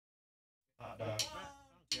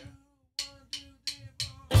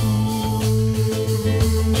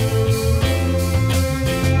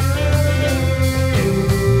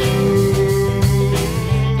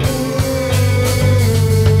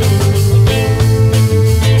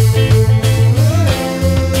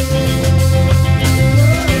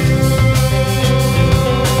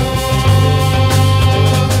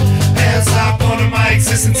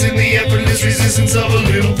In the effortless resistance of a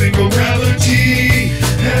little thing called gravity,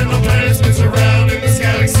 and no planet spins around in this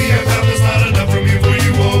galaxy. I found there's not enough from you for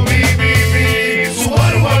you, oh me. So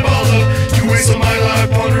why do I bother to waste all my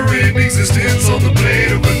life pondering existence on the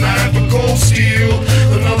blade of a knife of cold steel?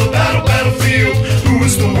 Another battlefield. Who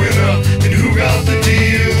is the winner and who got the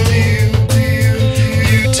deal?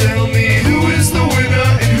 You tell me who is the winner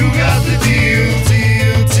and who got the deal?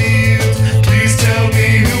 Please tell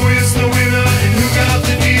me who is the winner and who got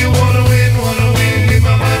the deal? Wanna win, in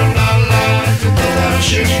my mind I'm not alive. Thought that I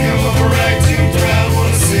should come up or act too proud.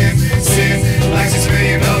 Wanna sin, like 6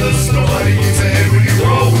 million others. Nobody gets ahead when you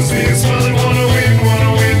roll with being smothered. Wanna win,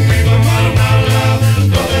 in my mind I'm not alive.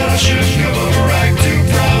 Thought that I should come up or act too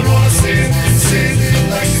proud. Wanna sin,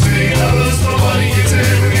 like 6 million others. Nobody gets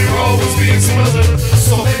ahead when you roll with being smothered.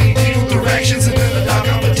 So many equal directions and then the dark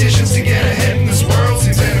competitions to get ahead in this world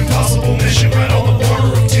seems an impossible mission. Right on the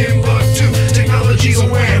border of Timbuktu. Technology's a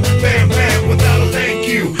wham, bam, bam, without a thank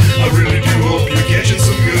you. I really do hope you're catching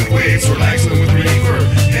some good waves, relaxing with reefer,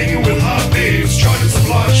 hanging with hot babes, charting some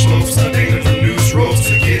large slopes, not dangling from noose ropes,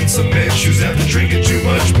 to getting some men's shoes after drinking too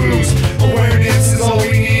much booze. Awareness is all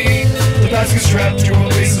we need. The basket's strapped to our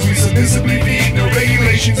laces, we submissively feed. No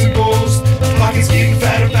regulations imposed. The pocket's getting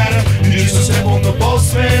fatter. You're just a step on the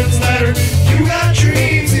boss man's ladder. You got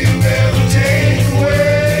dreams you never take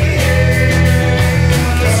away.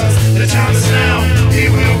 'Cause the time is now,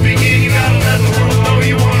 it will begin. You gotta let the world know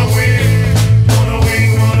you wanna win.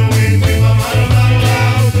 In my mind I'm not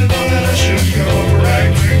allowed, but know that I should go over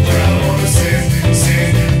act too proud. Wanna sin,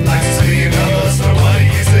 like 6 million others. Nobody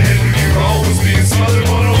gets ahead when you're always being smothered.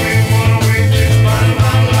 Wanna win, in my mind I'm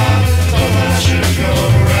not allowed. Know that I should go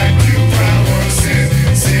over act too proud. Wanna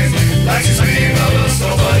sin, like 6 million others.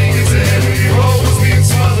 Nobody gets ahead when you're always being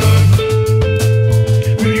smothered.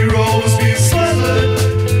 When you're always being smothered.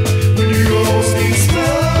 When you're always being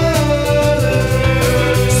smothered.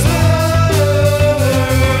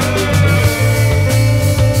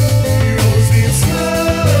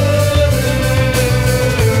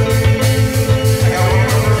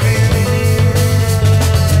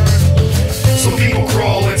 Some people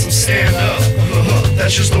crawl and some stand up.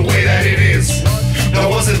 That's just the way that it is. Now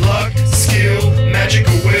was it luck, skill, magic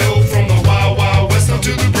or will? From the wild, wild west up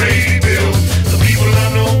to the Brady Bill. The people I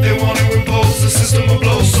know, they want to impose the system of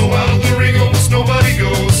blows. So out of the ring almost nobody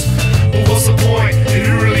goes. But what's the point? And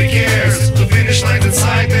who really cares? The finish line's in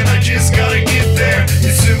sight, then I just gotta get there.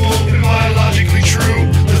 It's simple and biologically true.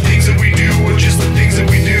 The things that we do are just the things that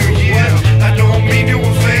we do. Yeah, I don't mean to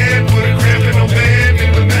offend, put a cramp in a band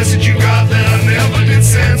in the message you got that I never did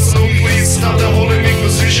send. So please stop the holding me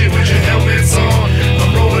position with your helmets on.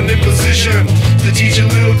 I'm rolling in position to teach a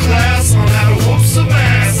little class on how to whoop some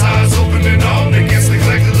ass. Eyes open and on against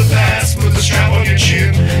neglect of the past. Put the strap on your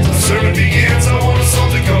chin, the sermon begins. I want a soul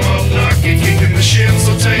to come up, not get kicked in the shin.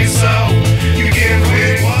 So tell yourself, you can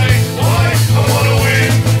win. Why? I wanna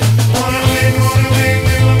win.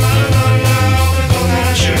 In my mind I'm not allowed. I thought that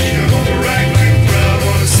I should come up or act too proud.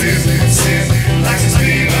 Wanna sin, like 6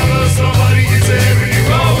 million others. Nobody gets ahead when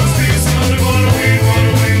you're always being smothered. Wanna win,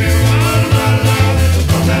 in my mind I'm not allowed. I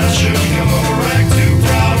thought that I should come up or act too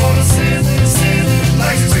proud. Wanna sin,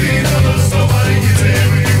 like 6 million others. Nobody gets ahead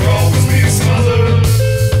when you're always being smothered.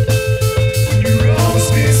 When you're always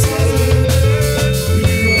being smothered. When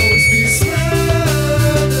you're always being smothered.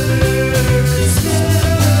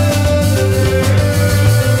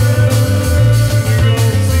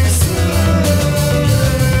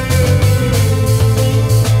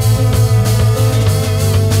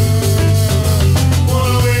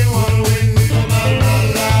 Wanna win, in my mind I'm not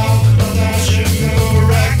allowed. Thought that I should come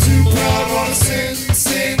over act too proud. Wanna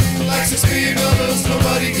sin, like 6 million others.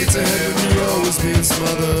 Nobody gets ahead when you're always being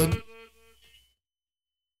smothered.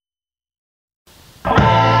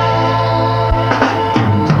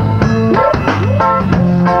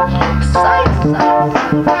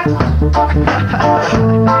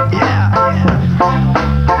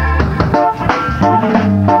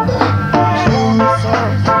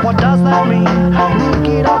 What does that mean? Look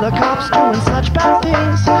at all the cops doing such bad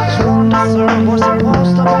things. Sworn to serve, we're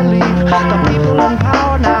supposed to believe. The people in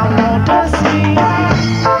power now